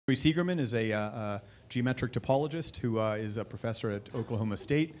Segerman is a geometric topologist who is a professor at Oklahoma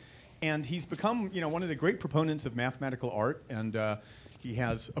State. And he's become, one of the great proponents of mathematical art, and he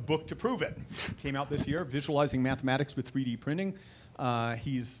has a book to prove it. Came out this year, Visualizing Mathematics with 3D Printing.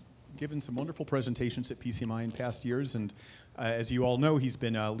 He's given some wonderful presentations at PCMI in past years, and as you all know, he's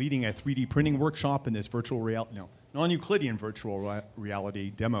been leading a 3D printing workshop in this non-Euclidean virtual reality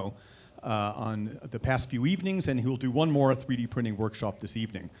demo on the past few evenings, and he'll do one more 3D printing workshop this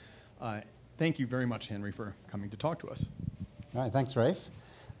evening. Thank you very much, Henry, for coming to talk to us. All right, thanks, Rafe.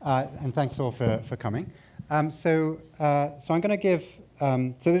 And thanks all for coming. So I'm going to give,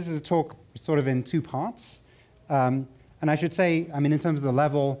 so this is a talk sort of in two parts. And I should say, in terms of the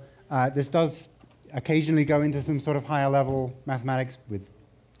level, this does occasionally go into some sort of higher level mathematics with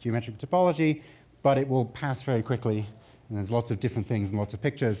geometric topology, but it will pass very quickly. And there's lots of different things and lots of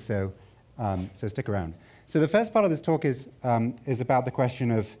pictures, so stick around. So the first part of this talk is about the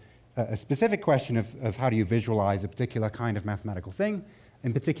question of, a specific question of how do you visualize a particular kind of mathematical thing.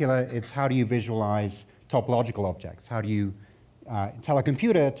 In particular, it's how do you visualize topological objects? How do you tell a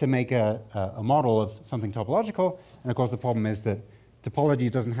computer to make a model of something topological? And of course, the problem is that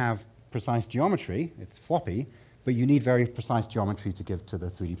topology doesn't have precise geometry. It's floppy, but you need very precise geometry to give to the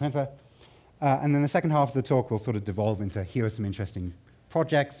 3D printer. And then the second half of the talk will sort of devolve into here are some interesting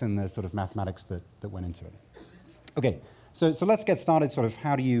projects and the sort of mathematics that went into it. OK, so let's get started. Sort of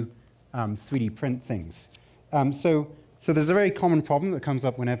how do you 3D print things? So there's a very common problem that comes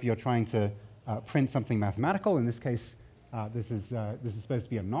up whenever you're trying to print something mathematical. In this case, this is supposed to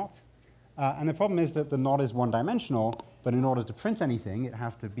be a knot. And the problem is that the knot is one-dimensional, but in order to print anything, it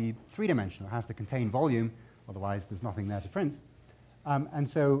has to be three-dimensional. It has to contain volume, otherwise there's nothing there to print. And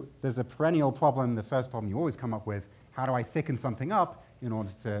so there's a perennial problem, the first problem you always come up with, how do I thicken something up in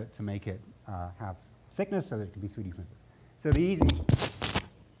order to make it have thickness so that it can be 3D printed? So the easy,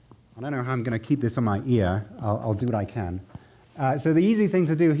 I don't know how I'm going to keep this on my ear. I'll do what I can. So the easy thing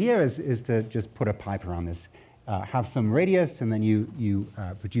to do here is to just put a pipe around this, have some radius, and then you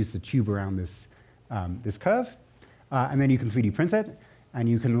produce a tube around this, this curve. And then you can 3D print it. And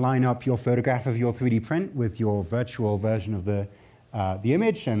you can line up your photograph of your 3D print with your virtual version of the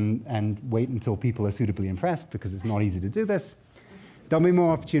image and wait until people are suitably impressed, because it's not easy to do this. There'll be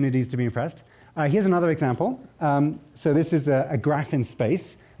more opportunities to be impressed. Here's another example. So this is a graph in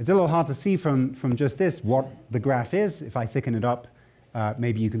space. It's a little hard to see from just this what the graph is. If I thicken it up,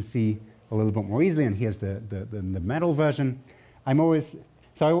 maybe you can see a little bit more easily. And here's the metal version.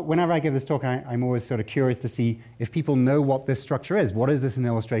 So whenever I give this talk, I'm always sort of curious to see if people know what this structure is. What is this an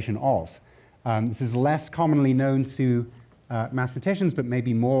illustration of? This is less commonly known to mathematicians, but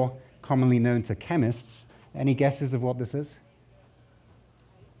maybe more commonly known to chemists. Any guesses of what this is?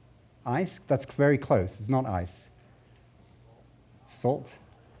 Ice? That's very close. It's not ice. Salt?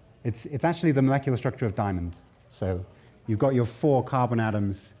 It's actually the molecular structure of diamond. So you've got your 4 carbon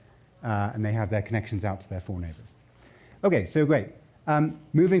atoms, and they have their connections out to their 4 neighbors. OK, so great.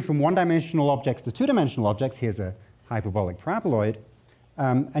 Moving from one-dimensional objects to two-dimensional objects, here's a hyperbolic paraboloid.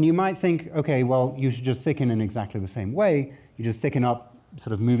 And you might think, OK, well, you should just thicken in exactly the same way. You just thicken up,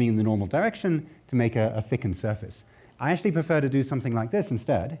 sort of moving in the normal direction to make a thickened surface. I actually prefer to do something like this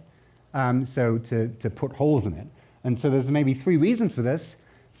instead, so to put holes in it. And so there's maybe 3 reasons for this.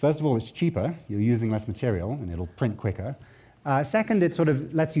 First of all, it's cheaper. You're using less material, and it'll print quicker. Second, it sort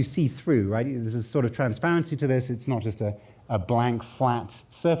of lets you see through, right? There's a sort of transparency to this. It's not just a blank, flat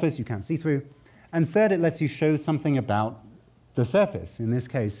surface you can't see through. And third, it lets you show something about the surface. In this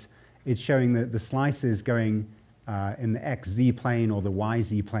case, it's showing the slices going in the XZ plane or the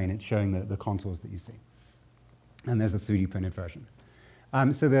YZ plane. It's showing the contours that you see. And there's the 3D printed version.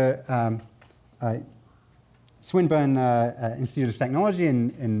 So the Swinburne Institute of Technology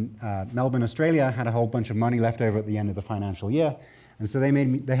in Melbourne, Australia, had a whole bunch of money left over at the end of the financial year. And so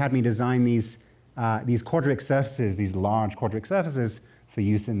they had me design these quadric surfaces, these large quadric surfaces, for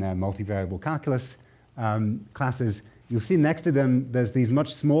use in their multivariable calculus classes. You'll see next to them, there's these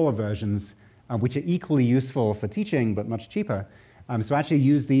much smaller versions, which are equally useful for teaching, but much cheaper. So I actually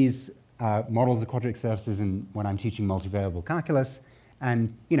use these models of quadric surfaces when I'm teaching multivariable calculus.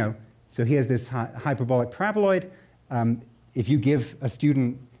 And so here's this hyperbolic paraboloid. If you give a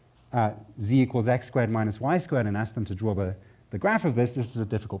student z equals x squared minus y squared and ask them to draw the graph of this is a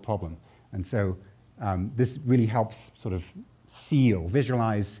difficult problem. And so this really helps sort of see or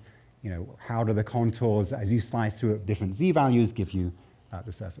visualize, how do the contours, as you slice through at different z values, give you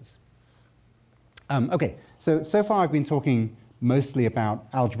the surface. OK, so far I've been talking mostly about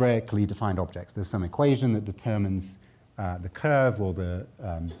algebraically defined objects. There's some equation that determines the curve or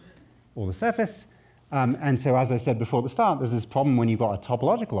the surface. And so, as I said before at the start, there's this problem when you've got a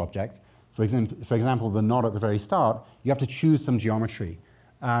topological object. For example, the knot at the very start, you have to choose some geometry.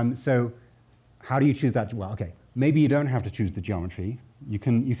 So how do you choose that? Well, OK, maybe you don't have to choose the geometry. You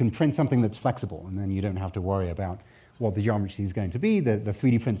can print something that's flexible, and then you don't have to worry about what the geometry is going to be. The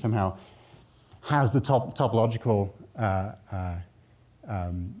 3D print somehow has the topological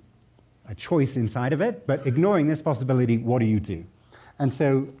a choice inside of it. But ignoring this possibility, what do you do? And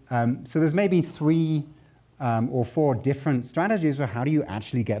so, so there's maybe 3 or 4 different strategies for how do you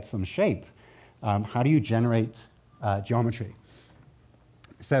actually get some shape? How do you generate geometry?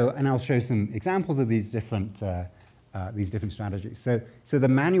 So, and I'll show some examples of these different strategies. So the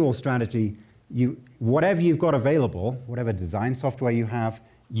manual strategy, whatever you've got available, whatever design software you have,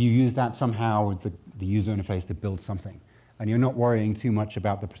 you use that somehow with the user interface to build something. And you're not worrying too much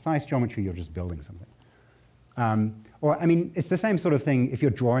about the precise geometry, you're just building something. Or, I mean, it's the same sort of thing if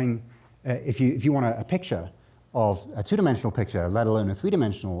you're drawing, if you want a picture of a 2-dimensional picture, let alone a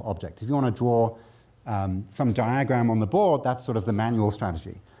 3-dimensional object. If you want to draw some diagram on the board, that's sort of the manual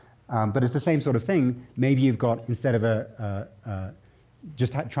strategy. But it's the same sort of thing. Maybe you've got, instead of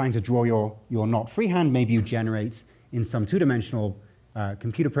just trying to draw your knot freehand, maybe you generate in some 2-dimensional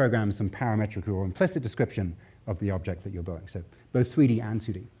computer program some parametric or implicit description of the object that you're building. So both 3D and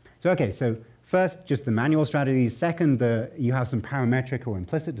 2D. So OK, so first, just the manual strategy. Second, you have some parametric or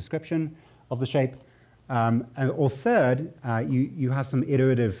implicit description of the shape. Or third, you have some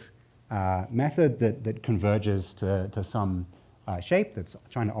iterative method that converges to some shape that's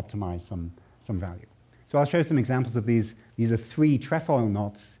trying to optimize some value. So I'll show some examples of these. These are 3 trefoil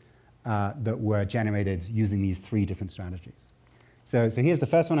knots that were generated using these 3 different strategies. So here's the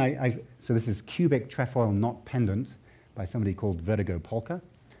first one. So this is cubic trefoil knot pendant by somebody called Vertigo Polka.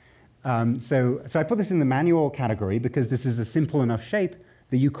 So I put this in the manual category because this is a simple enough shape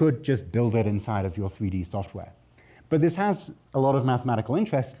that you could just build it inside of your 3D software. But this has a lot of mathematical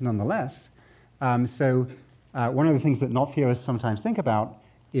interest nonetheless. So one of the things that knot theorists sometimes think about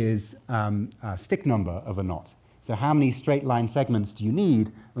is stick number of a knot. So how many straight line segments do you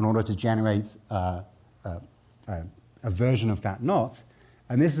need in order to generate a version of that knot?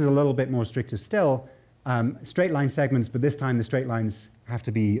 And this is a little bit more restrictive still. Straight line segments, but this time the straight lines have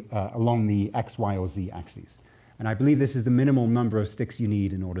to be along the x, y, or z axes. And I believe this is the minimal number of sticks you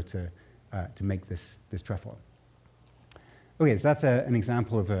need in order to make this trefoil. OK, so that's an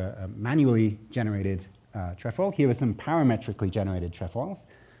example of a manually generated trefoil. Here are some parametrically generated trefoils.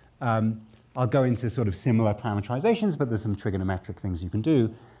 I'll go into sort of similar parameterizations, but there's some trigonometric things you can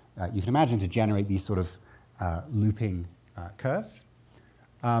do. You can imagine to generate these sort of looping curves.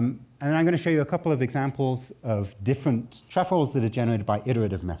 And then I'm going to show you a couple of examples of different trefoils that are generated by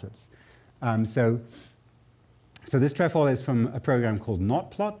iterative methods. So this trefoil is from a program called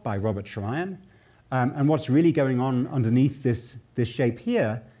Knotplot by Robert Sharayan. And what's really going on underneath this shape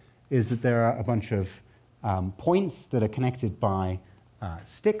here is that there are a bunch of points that are connected by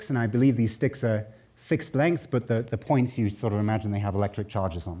sticks. And I believe these sticks are fixed length, but the points, you sort of imagine they have electric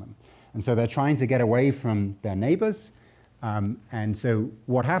charges on them. And so they're trying to get away from their neighbors. And so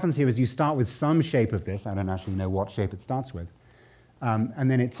what happens here is you start with some shape of this. I don't actually know what shape it starts with.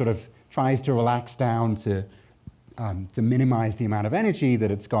 And then it sort of tries to relax down to minimize the amount of energy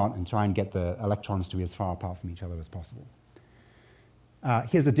that it's got and try and get the electrons to be as far apart from each other as possible.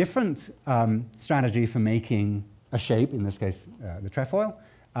 Here's a different strategy for making a shape, in this case, the trefoil.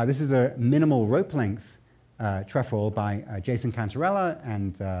 This is a minimal rope length trefoil by Jason Cantarella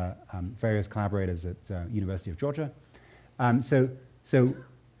and various collaborators at University of Georgia. So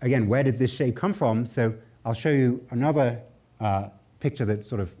again, where did this shape come from? So I'll show you another picture that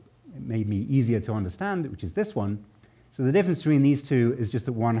sort of made me easier to understand, which is this one. So the difference between these two is just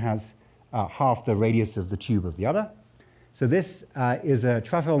that one has half the radius of the tube of the other. So this is a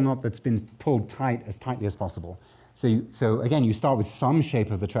trefoil knot that's been pulled tightly as possible. So again, you start with some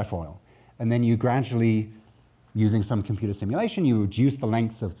shape of the trefoil, and then you gradually, using some computer simulation, you reduce the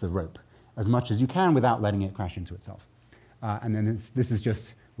length of the rope as much as you can without letting it crash into itself. And then this is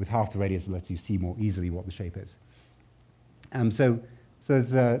just with half the radius that lets you see more easily what the shape is. So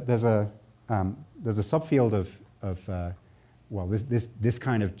there's a subfield of well, this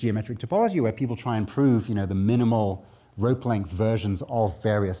kind of geometric topology where people try and prove, the minimal rope length versions of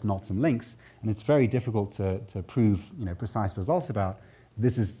various knots and links, and it's very difficult to prove, precise results about.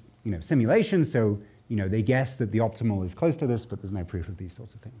 This is, simulation, so they guess that the optimal is close to this, but there's no proof of these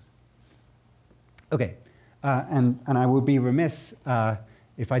sorts of things. Okay, and I would be remiss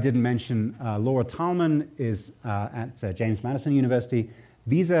if I didn't mention Laura Tallman is at James Madison University.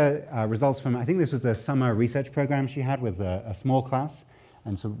 These are results from, I think this was a summer research program she had with a small class.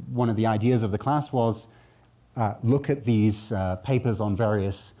 And so one of the ideas of the class was look at these papers on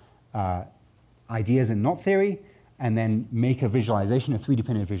various ideas in knot theory, and then make a visualization, a 3D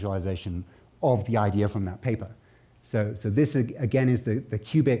printed visualization of the idea from that paper. So this, again, is the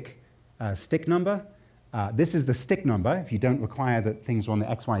cubic stick number. This is the stick number. If you don't require that things are on the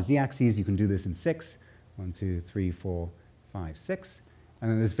X, Y, Z axes, you can do this in 6. 1, 2, 3, 4, 5, 6.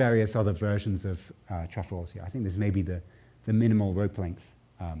 And then there's various other versions of trefoils here. I think this may be the minimal rope length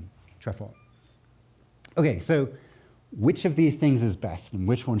trefoil. OK, so which of these things is best, and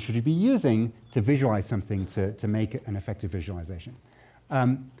which one should you be using to visualize something to make an effective visualization?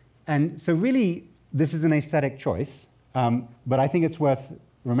 And so really, this is an aesthetic choice. But I think it's worth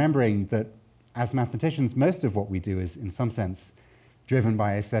remembering that as mathematicians, most of what we do is, in some sense, driven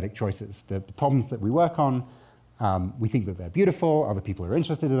by aesthetic choices. The problems that we work on, we think that they're beautiful, other people are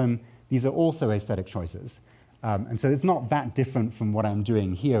interested in them. These are also aesthetic choices. And so it's not that different from what I'm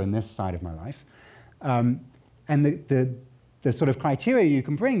doing here in this side of my life. And the sort of criteria you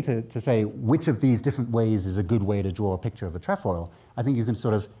can bring to say which of these different ways is a good way to draw a picture of a trefoil, I think you can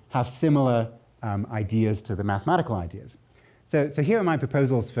sort of have similar ideas to the mathematical ideas. So here are my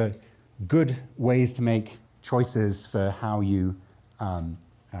proposals for good ways to make choices for how you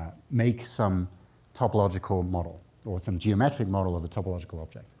make some topological model or some geometric model of a topological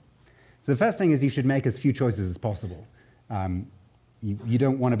object. So the first thing is you should make as few choices as possible. You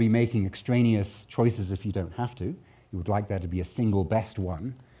don't want to be making extraneous choices if you don't have to. You would like there to be a single best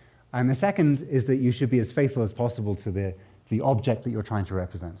one. And the second is that you should be as faithful as possible to the object that you're trying to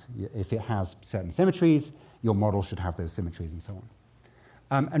represent. If it has certain symmetries, your model should have those symmetries and so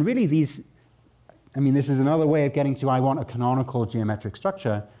on. And really this is another way of getting to I want a canonical geometric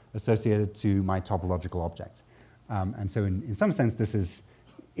structure associated to my topological object. And so in some sense, this is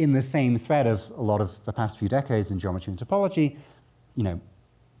in the same thread of a lot of the past few decades in geometry and topology,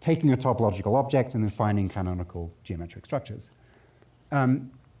 taking a topological object and then finding canonical geometric structures.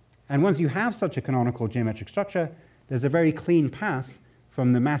 And once you have such a canonical geometric structure, there's a very clean path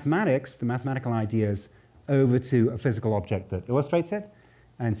from the mathematics, the mathematical ideas, over to a physical object that illustrates it.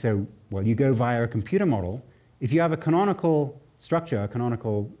 And so, well, you go via a computer model. If you have a canonical structure, a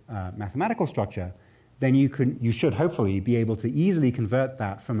canonical mathematical structure, then you should hopefully be able to easily convert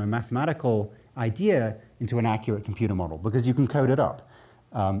that from a mathematical idea into an accurate computer model, because you can code it up.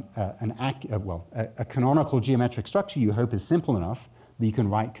 A canonical geometric structure you hope is simple enough that you can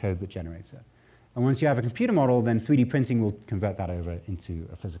write code that generates it. And once you have a computer model, then 3D printing will convert that over into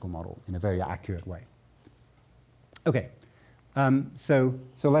a physical model in a very accurate way. OK, so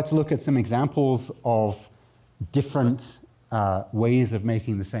let's look at some examples of different ways of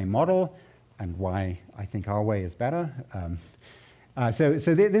making the same model and why I think our way is better.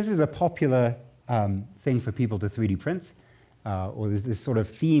 This is a popular thing for people to 3D print. Or there's this sort of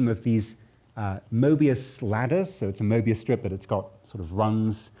theme of these Mobius ladders. So it's a Mobius strip, but it's got sort of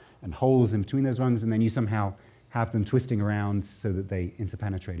rungs and holes in between those rungs, and then you somehow have them twisting around so that they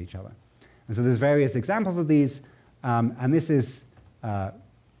interpenetrate each other. And so there's various examples of these, and this is,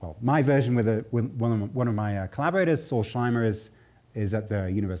 my version with one of my collaborators, Saul Schleimer, is at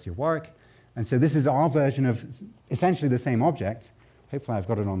the University of Warwick. And so this is our version of essentially the same object. Hopefully I've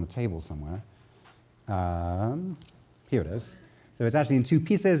got it on the table somewhere. Here it is. So it's actually in two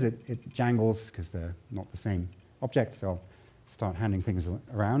pieces. It jangles because they're not the same object. So I'll start handing things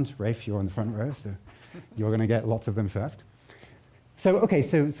around. Rafe, you're on the front row, so you're going to get lots of them first. So OK,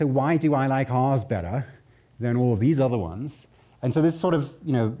 so why do I like ours better than all of these other ones? And so this sort of,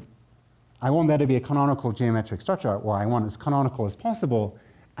 I want there to be a canonical geometric structure, or I want as canonical as possible.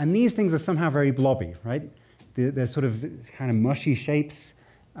 And these things are somehow very blobby, right? They're sort of kind of mushy shapes.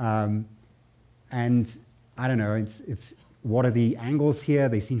 And I don't know, it's what are the angles here?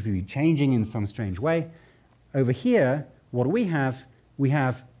 They seem to be changing in some strange way. Over here, what do we have? We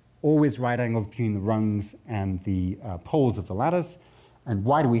have always right angles between the rungs and the poles of the ladders. And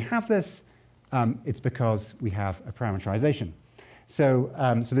why do we have this? It's because we have a parametrization. So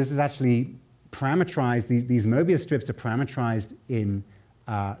this is actually parametrized. These Mobius strips are parametrized in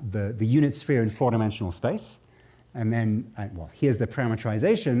the unit sphere in 4-dimensional space. And then, here's the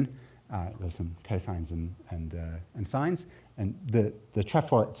parametrization. There's some cosines and sines. And the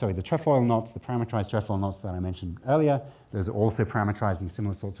trefoil knots, the parametrized trefoil knots that I mentioned earlier, those are also parametrized in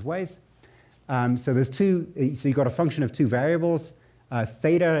similar sorts of ways. So there's so you've got a function of two variables.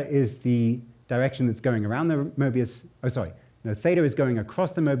 Theta is the direction that's going around the Mobius, theta is going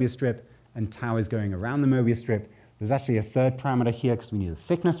across the Mobius strip, and tau is going around the Mobius strip. There's actually a third parameter here because we need a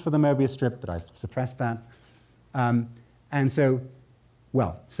thickness for the Mobius strip, but I've suppressed that. So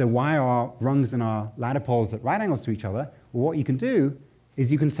why are rungs and our ladder poles at right angles to each other? Well, what you can do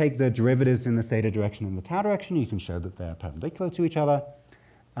is you can take the derivatives in the theta direction and the tau direction. You can show that they're perpendicular to each other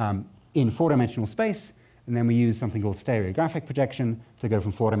in four-dimensional space. And then we use something called stereographic projection to go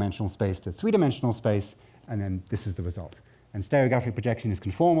from four-dimensional space to three-dimensional space. And then this is the result. And stereographic projection is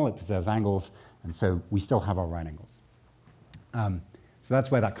conformal. It preserves angles. And so we still have our right angles. So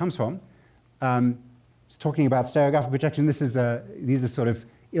that's where that comes from. Just talking about stereographic projection, these are sort of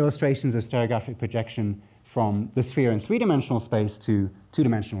illustrations of stereographic projection from the sphere in three-dimensional space to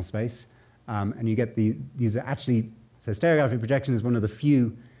two-dimensional space. And you get these are actually, so stereographic projection is one of the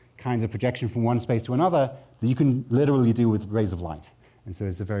few kinds of projection from one space to another that you can literally do with rays of light. And so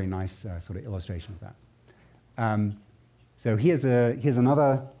it's a very nice sort of illustration of that. So here's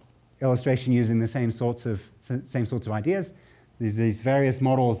another illustration using the same sorts of ideas. There's these various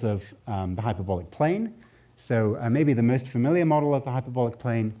models of the hyperbolic plane. So maybe the most familiar model of the hyperbolic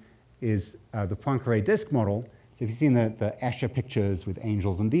plane is the Poincaré disk model. So if you've seen the Escher pictures with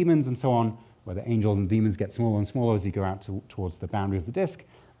angels and demons and so on, where the angels and demons get smaller and smaller as you go out towards the boundary of the disk,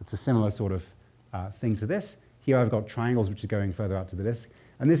 it's a similar sort of thing to this. Here I've got triangles which are going further out to the disk.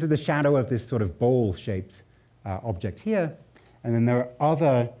 And this is the shadow of this sort of bowl-shaped object here. And then there are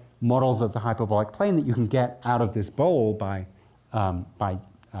other models of the hyperbolic plane that you can get out of this bowl by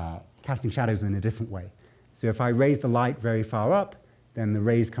casting shadows in a different way. So if I raise the light very far up, then the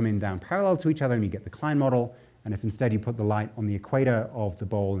rays come in down parallel to each other and you get the Klein model. And if instead you put the light on the equator of the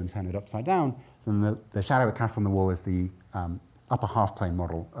bowl and turn it upside down, then the shadow it casts on the wall is the upper half plane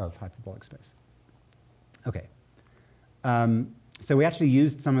model of hyperbolic space. Okay. So we actually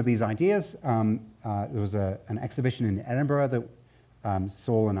used some of these ideas. There was an exhibition in Edinburgh that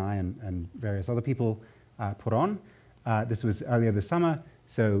Saul and I and various other people put on. This was earlier this summer.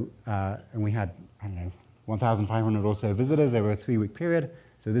 So, and we had, I don't know, 1,500 or so visitors over a 3-week period.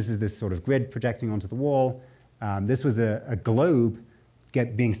 So this is this sort of grid projecting onto the wall. This was a globe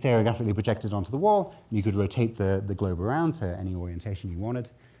being stereographically projected onto the wall. And you could rotate the globe around to any orientation you wanted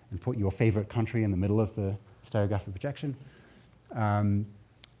and put your favorite country in the middle of the stereographic projection.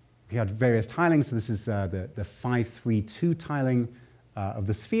 We had various tilings. So this is the 5-3-2 tiling of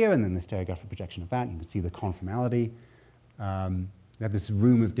the sphere and then the stereographic projection of that. You can see the conformality. We have this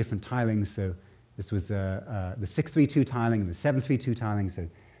room of different tilings. So this was the 6-3-2 tiling and the 7-3-2 tiling. So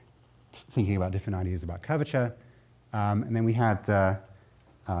thinking about different ideas about curvature. And then we had a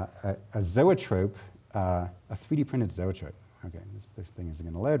zoetrope, a 3D printed zoetrope. Okay, this thing isn't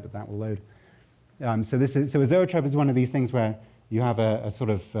going to load, but that will load. So a zoetrope is one of these things where you have a sort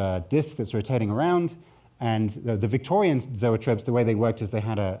of disk that's rotating around. And the Victorian zoetropes, the way they worked is they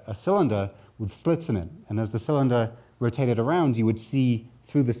had a cylinder with slits in it. And as the cylinder rotated around, you would see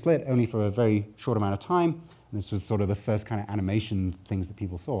through the slit only for a very short amount of time. And this was sort of the first kind of animation things that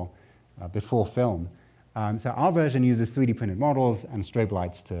people saw before film. So our version uses 3D printed models and strobe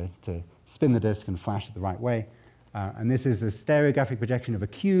lights to spin the disk and flash it the right way. And this is a stereographic projection of a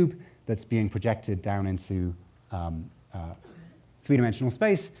cube that's being projected down into three-dimensional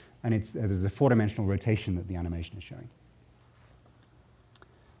space. And there's a four-dimensional rotation that the animation is showing.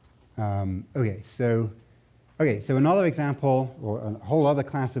 Okay, so another example, or a whole other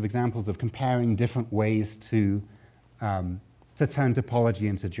class of examples of comparing different ways to turn topology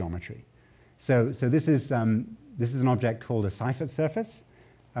into geometry. So this is an object called a Seifert surface.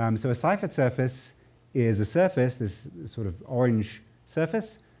 So a Seifert surface is a surface, this sort of orange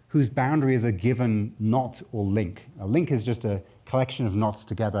surface, whose boundary is a given knot or link. A link is just a collection of knots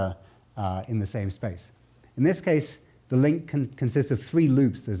together in the same space. In this case, the link consists of 3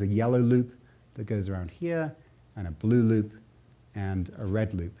 loops. There's a yellow loop that goes around here, and a blue loop, and a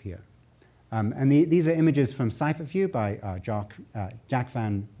red loop here. And these are images from Seifert View by Jack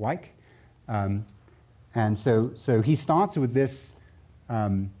van Wyk. And so he starts with this,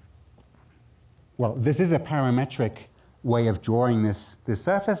 well, this is a parametric way of drawing this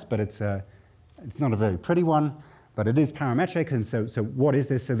surface, but it's not a very pretty one, but it is parametric. And so what is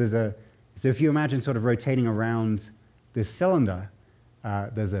this? So if you imagine sort of rotating around this cylinder,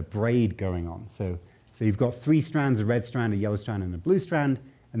 there's a braid going on. So you've got 3 strands, a red strand, a yellow strand, and a blue strand.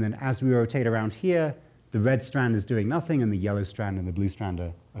 And then as we rotate around here, the red strand is doing nothing, and the yellow strand and the blue strand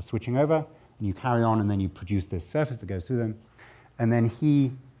are switching over. And you carry on, and then you produce this surface that goes through them. And then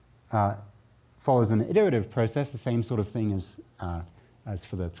he follows an iterative process, the same sort of thing as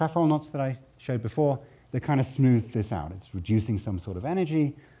for the trefoil knots that I showed before, that kind of smooth this out. It's reducing some sort of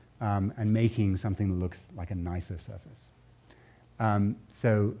energy and making something that looks like a nicer surface.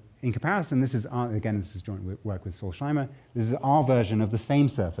 So in comparison, this is joint work with Saul Schleimer. This is our version of the same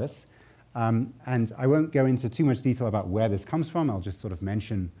surface. And I won't go into too much detail about where this comes from. I'll just sort of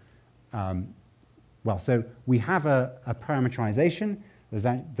mention, well, so we have a parametrization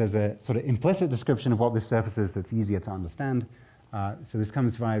there's a sort of implicit description of what this surface is that's easier to understand. So this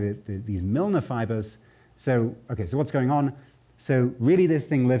comes via these Milnor fibers. So, okay, so what's going on? So really this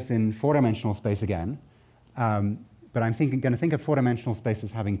thing lives in four-dimensional space again. But I'm going to think of four-dimensional space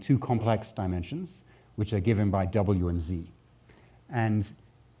as having two complex dimensions, which are given by W and Z. And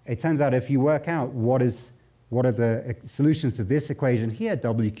it turns out if you work out what are the solutions to this equation here,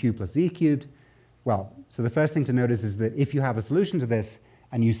 W cubed plus Z cubed, well, so the first thing to notice is that if you have a solution to this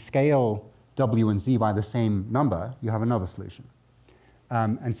and you scale W and Z by the same number, you have another solution.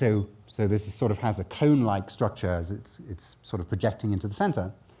 And so this sort of has a cone-like structure as it's sort of projecting into the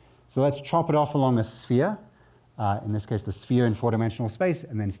center. So let's chop it off along a sphere, in this case the sphere in four-dimensional space,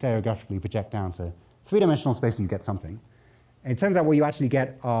 and then stereographically project down to three-dimensional space and you get something. And it turns out what you actually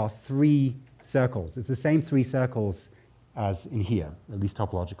get are three circles. It's the same three circles as in here, at least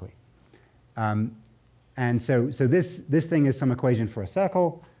topologically. And so this thing is some equation for a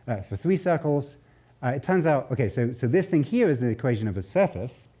circle, for three circles. It turns out, okay, so this thing here is the equation of a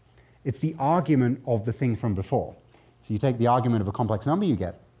surface. It's the argument of the thing from before. So you take the argument of a complex number, you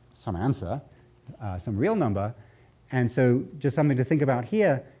get some answer, some real number. And so just something to think about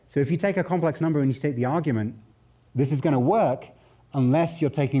here. So if you take a complex number and you take the argument, this is going to work unless you're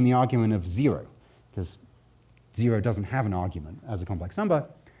taking the argument of 0, because 0 doesn't have an argument as a complex number.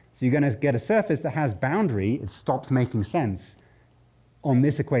 So you're going to get a surface that has boundary. It stops making sense on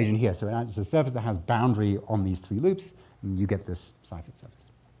this equation here. So it's a surface that has boundary on these three loops, and you get this Seifert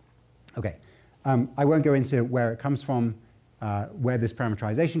surface. Okay, I won't go into where it comes from, where this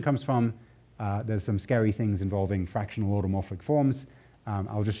parameterization comes from. There's some scary things involving fractional automorphic forms.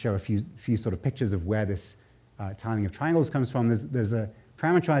 I'll just show a few sort of pictures of where this tiling of triangles comes from. There's a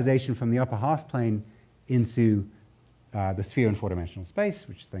parameterization from the upper half plane into the sphere in four-dimensional space,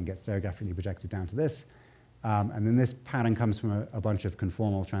 which then gets stereographically projected down to this. And then this pattern comes from a bunch of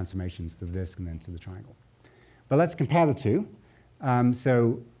conformal transformations to the disk and then to the triangle. But let's compare the two.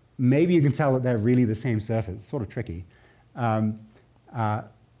 So maybe you can tell that they're really the same surface. It's sort of tricky.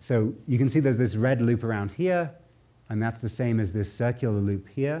 So you can see there's this red loop around here, and that's the same as this circular loop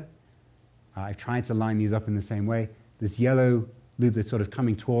here. I've tried to line these up in the same way. This yellow loop that's sort of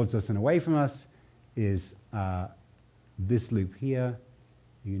coming towards us and away from us is this loop here.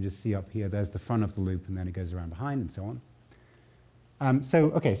 You can just see up here, there's the front of the loop, and then it goes around behind, and so on.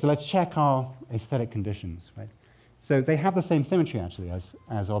 Okay, so let's check our aesthetic conditions, right? So they have the same symmetry, actually,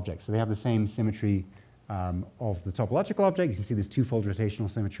 as objects. So they have the same symmetry of the topological object. You can see this twofold rotational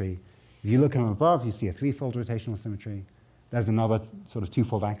symmetry. If you look from above, you see a threefold rotational symmetry. There's another sort of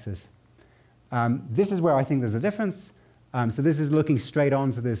twofold axis. This is where I think there's a difference. So this is looking straight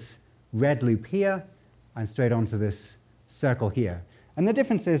onto this red loop here and straight onto this circle here. And the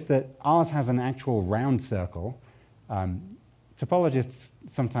difference is that ours has an actual round circle. Topologists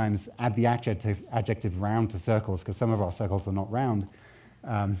sometimes add the adjective round to circles because some of our circles are not round.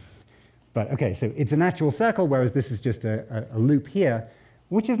 But okay, so it's an actual circle, whereas this is just a loop here,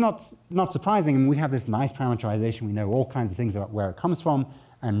 which is not surprising. And we have this nice parameterization. We know all kinds of things about where it comes from.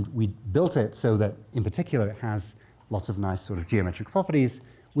 And we built it so that, in particular, it has lots of nice sort of geometric properties,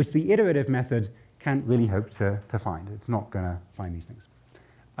 which the iterative method can't really hope to find. It's not going to find these things.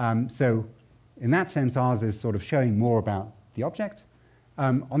 So in that sense, ours is sort of showing more about the object.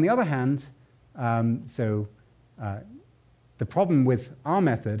 On the other hand, the problem with our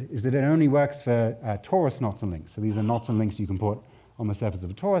method is that it only works for torus knots and links. So these are knots and links you can put on the surface of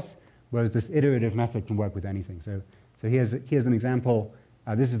a torus, whereas this iterative method can work with anything. So here's an example.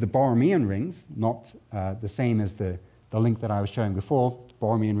 This is the Borromean rings, not the same as the link that I was showing before.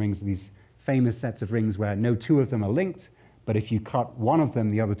 Borromean rings are these famous sets of rings where no two of them are linked, but if you cut one of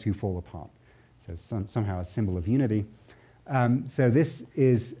them, the other two fall apart. So somehow a symbol of unity. So this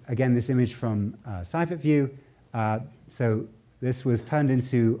is, again, this image from Seifert view. So this was turned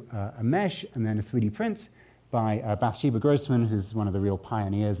into a mesh and then a 3D print by Bathsheba Grossman, who's one of the real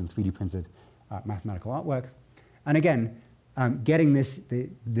pioneers in 3D printed mathematical artwork. And again, getting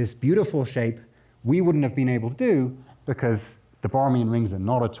this beautiful shape, we wouldn't have been able to do because the Borromean rings are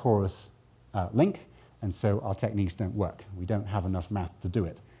not a torus link, and so our techniques don't work. We don't have enough math to do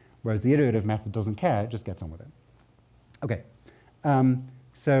it. Whereas the iterative method doesn't care, it just gets on with it. Okay,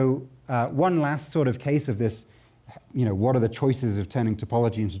 so one last sort of case of this, what are the choices of turning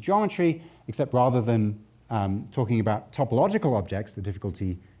topology into geometry, except rather than talking about topological objects, the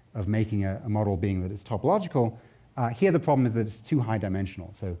difficulty of making a model being that it's topological, here the problem is that it's too high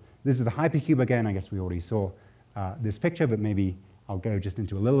dimensional. So this is the hypercube again. I guess we already saw this picture, but maybe I'll go just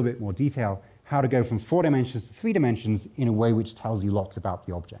into a little bit more detail, how to go from 4 dimensions to 3 dimensions in a way which tells you lots about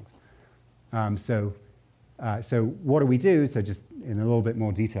the object. So what do we do? So just in a little bit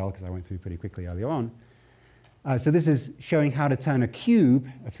more detail, because I went through pretty quickly earlier on. So this is showing how to turn a cube,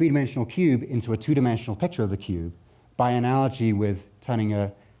 a three-dimensional cube, into a two-dimensional picture of the cube by analogy with turning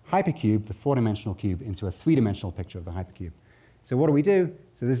a hypercube, the four-dimensional cube, into a three-dimensional picture of the hypercube. So what do we do?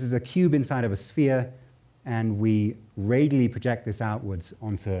 So this is a cube inside of a sphere, and we radially project this outwards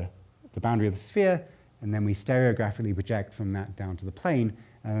onto the boundary of the sphere, and then we stereographically project from that down to the plane.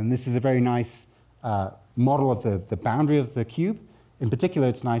 And this is a very nice model of the boundary of the cube. In particular,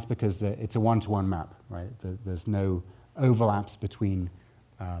 it's nice because it's a one-to-one map, right? There's no overlaps between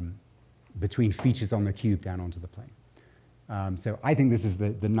features on the cube down onto the plane. So I think this is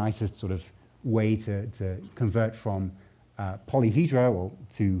the nicest sort of way to convert from polyhedra or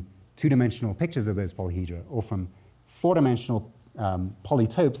to two-dimensional pictures of those polyhedra, or from four-dimensional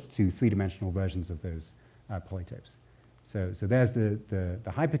polytopes to three-dimensional versions of those polytopes. So there's the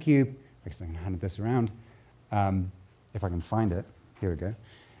hypercube. I guess I can hand this around if I can find it. Here we go.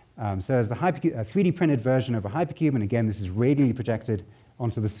 So there's the hypercube, a 3D printed version of a hypercube, and again, this is radially projected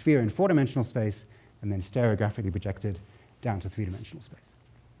onto the sphere in four-dimensional space, and then stereographically projected down to three-dimensional space.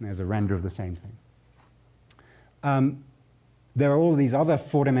 And there's a render of the same thing. There are all these other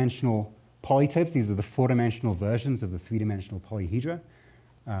four-dimensional polytopes. These are the four-dimensional versions of the three-dimensional polyhedra.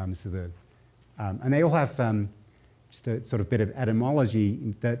 And they all have just a sort of bit of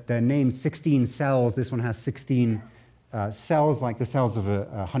etymology. They're named 16 cells. This one has 16 cells like the cells of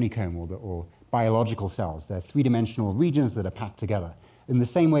a honeycomb or biological cells. They're three-dimensional regions that are packed together. In the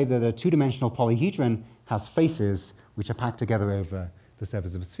same way that a two-dimensional polyhedron has faces which are packed together over the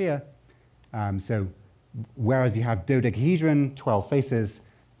surface of a sphere. So whereas you have dodecahedron, 12 faces,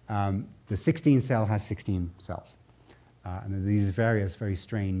 the 16 cell has 16 cells. And these various very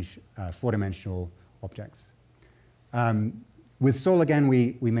strange four-dimensional objects. With Saul, again,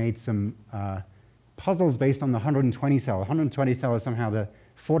 we made some puzzles based on the 120 cell. 120 cell is somehow the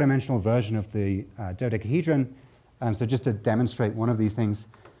four-dimensional version of the dodecahedron. So just to demonstrate one of these things,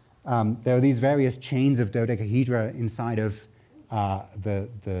 there are these various chains of dodecahedra inside of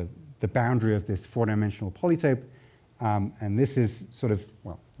the boundary of this four-dimensional polytope. And this is sort of,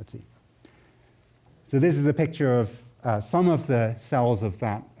 well, let's see. So this is a picture of some of the cells of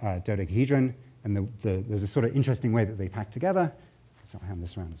that dodecahedron. And there's a sort of interesting way that they pack together. So I'll hand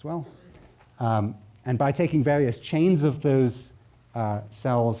this around as well. And by taking various chains of those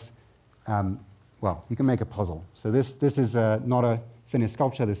cells, well, you can make a puzzle. So this is not a finished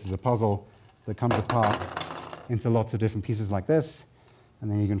sculpture. This is a puzzle that comes apart into lots of different pieces like this. And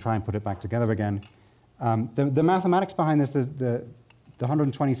then you can try and put it back together again. The mathematics behind this, the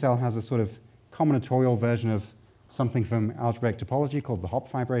 120 cell has a sort of combinatorial version of something from algebraic topology called the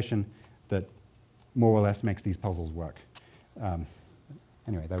Hopf vibration that more or less makes these puzzles work.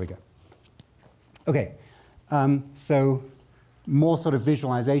 Anyway, there we go. OK, so more sort of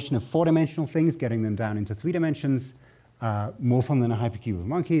visualization of four-dimensional things, getting them down into 3 dimensions, more fun than a hypercube of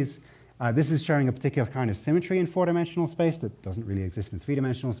monkeys. This is showing a particular kind of symmetry in 4-dimensional space that doesn't really exist in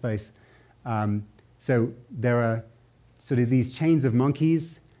 3-dimensional space. So there are sort of these chains of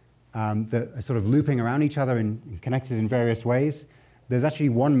monkeys that are sort of looping around each other and connected in various ways. There's actually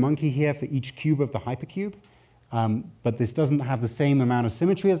one monkey here for each cube of the hypercube. But this doesn't have the same amount of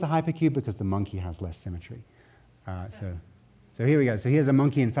symmetry as the hypercube because the monkey has less symmetry. So here we go. So here's a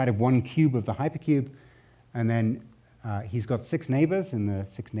monkey inside of one cube of the hypercube. And then he's got 6 neighbors in the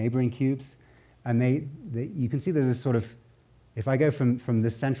 6 neighboring cubes. And you can see there's this sort of, if I go from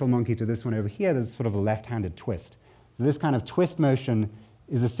this central monkey to this one over here, there's sort of a left-handed twist. So this kind of twist motion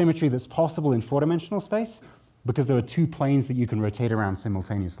is a symmetry that's possible in 4-dimensional space because there are 2 planes that you can rotate around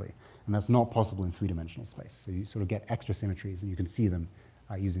simultaneously. And that's not possible in 3-dimensional space. So you sort of get extra symmetries, and you can see them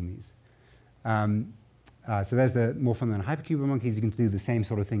using these. So there's the more fun than a hypercube of monkeys. You can do the same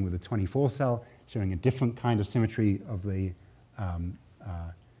sort of thing with the 24 cell, showing a different kind of symmetry of the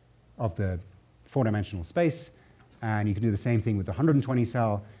 4-dimensional space. And you can do the same thing with the 120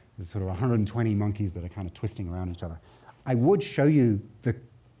 cell. There's sort of 120 monkeys that are kind of twisting around each other. I would show you the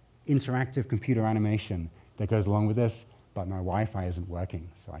interactive computer animation that goes along with this, but my Wi-Fi isn't working,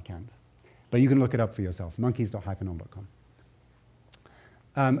 so I can't. But you can look it up for yourself, monkeys.hypernorm.com.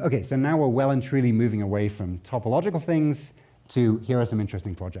 OK, so now we're well and truly moving away from topological things to here are some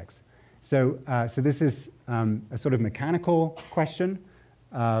interesting projects. So this is a sort of mechanical question.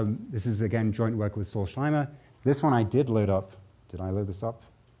 This is, again, joint work with Saul Schleimer. This one I did load up. Did I load this up?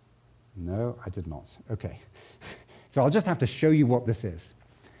 No, I did not. OK. So I'll just have to show you what this is.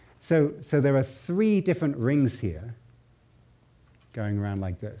 So there are 3 different rings here going around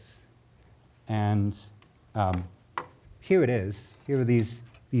like this. And here it is. Here are these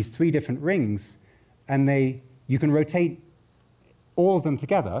 3 different rings. and you can rotate all of them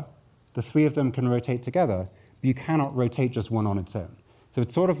together. The three of them can rotate together, but you cannot rotate just one on its own. So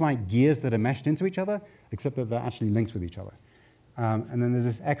it's sort of like gears that are meshed into each other, except that they're actually linked with each other. And then there's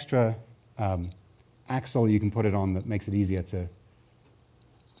this extra axle you can put it on that makes it easier to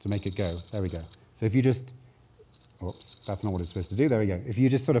make it go. There we go. So if you just, oops, that's not what it's supposed to do. There we go. If you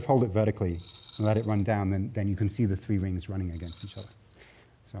just sort of hold it vertically and let it run down, then you can see the three rings running against each other.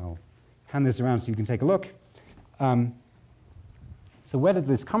 So I'll hand this around so you can take a look. So where did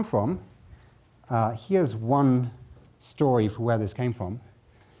this come from? Here's one story for where this came from.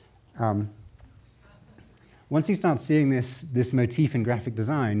 Once you start seeing this motif in graphic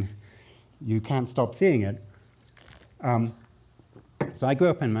design, you can't stop seeing it. So I grew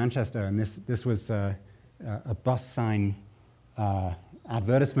up in Manchester, and this was a bus sign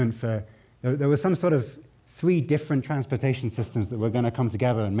advertisement for, there was some sort of 3 different transportation systems that were going to come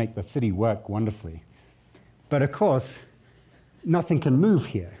together and make the city work wonderfully. But of course, nothing can move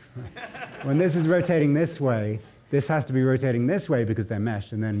here. When this is rotating this way, this has to be rotating this way because they're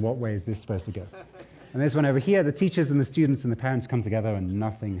meshed, and then what way is this supposed to go? And this one over here, the teachers and the students and the parents come together and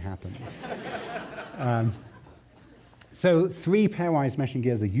nothing happens. So 3 pairwise meshing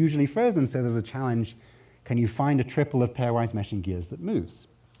gears are usually frozen, so there's a challenge. Can you find a triple of pairwise meshing gears that moves?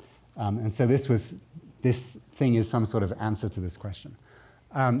 And so this thing is some sort of answer to this question.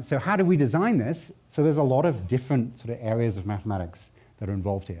 So how do we design this? So there's a lot of different sort of areas of mathematics that are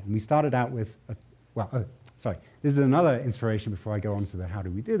involved here. And we started out with, sorry, this is another inspiration before I go on to the how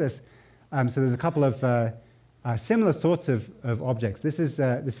do we do this. So there's a couple of similar sorts of objects. This is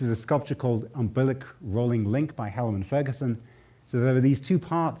a sculpture called Umbilic Rolling Link by Hellam and Ferguson. So there are these 2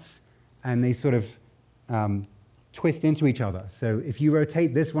 parts, and they sort of twist into each other. So if you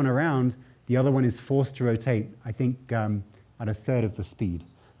rotate this one around, the other one is forced to rotate, I think, at 1/3 of the speed.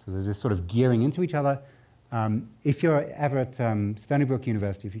 So there's this sort of gearing into each other. If you're ever at Stony Brook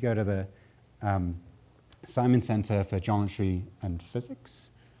University, if you go to the Simon Center for Geometry and Physics,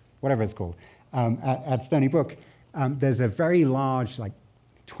 whatever it's called, at Stony Brook, there's a very large, like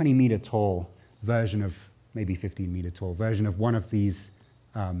 20-meter tall version of, maybe 15-meter tall version of one of these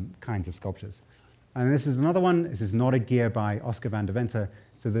kinds of sculptures. And this is another one. This is not a gear by Oscar van der Venter.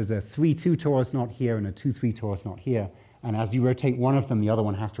 So there's a 3-2 torus knot here and a 2-3 torus knot here. And as you rotate one of them, the other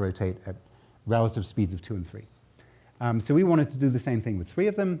one has to rotate at relative speeds of 2 and 3. So we wanted to do the same thing with 3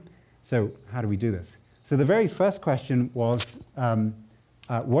 of them. So how do we do this? So the very first question was,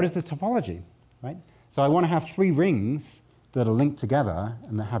 what is the topology, right? So I want to have 3 rings that are linked together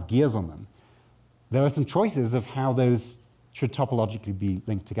and that have gears on them. There are some choices of how those should topologically be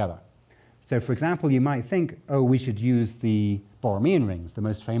linked together. So for example, you might think, oh, we should use the Borromean rings, the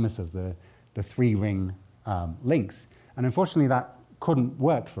most famous of the 3-ring links. And unfortunately, that couldn't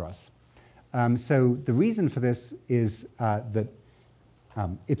work for us. So the reason for this is that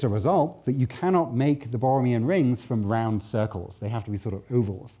it's a result that you cannot make the Borromean rings from round circles. They have to be sort of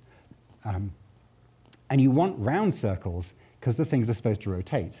ovals. And you want round circles because the things are supposed to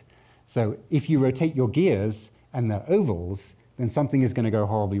rotate. So if you rotate your gears and they're ovals, then something is going to go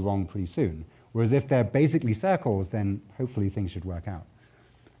horribly wrong pretty soon. Whereas if they're basically circles, then hopefully things should work out.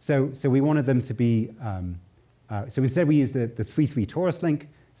 So we wanted them to be, so instead we used the 3-3 torus link.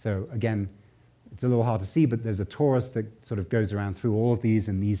 So again, it's a little hard to see, but there's a torus that sort of goes around through all of these,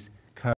 and these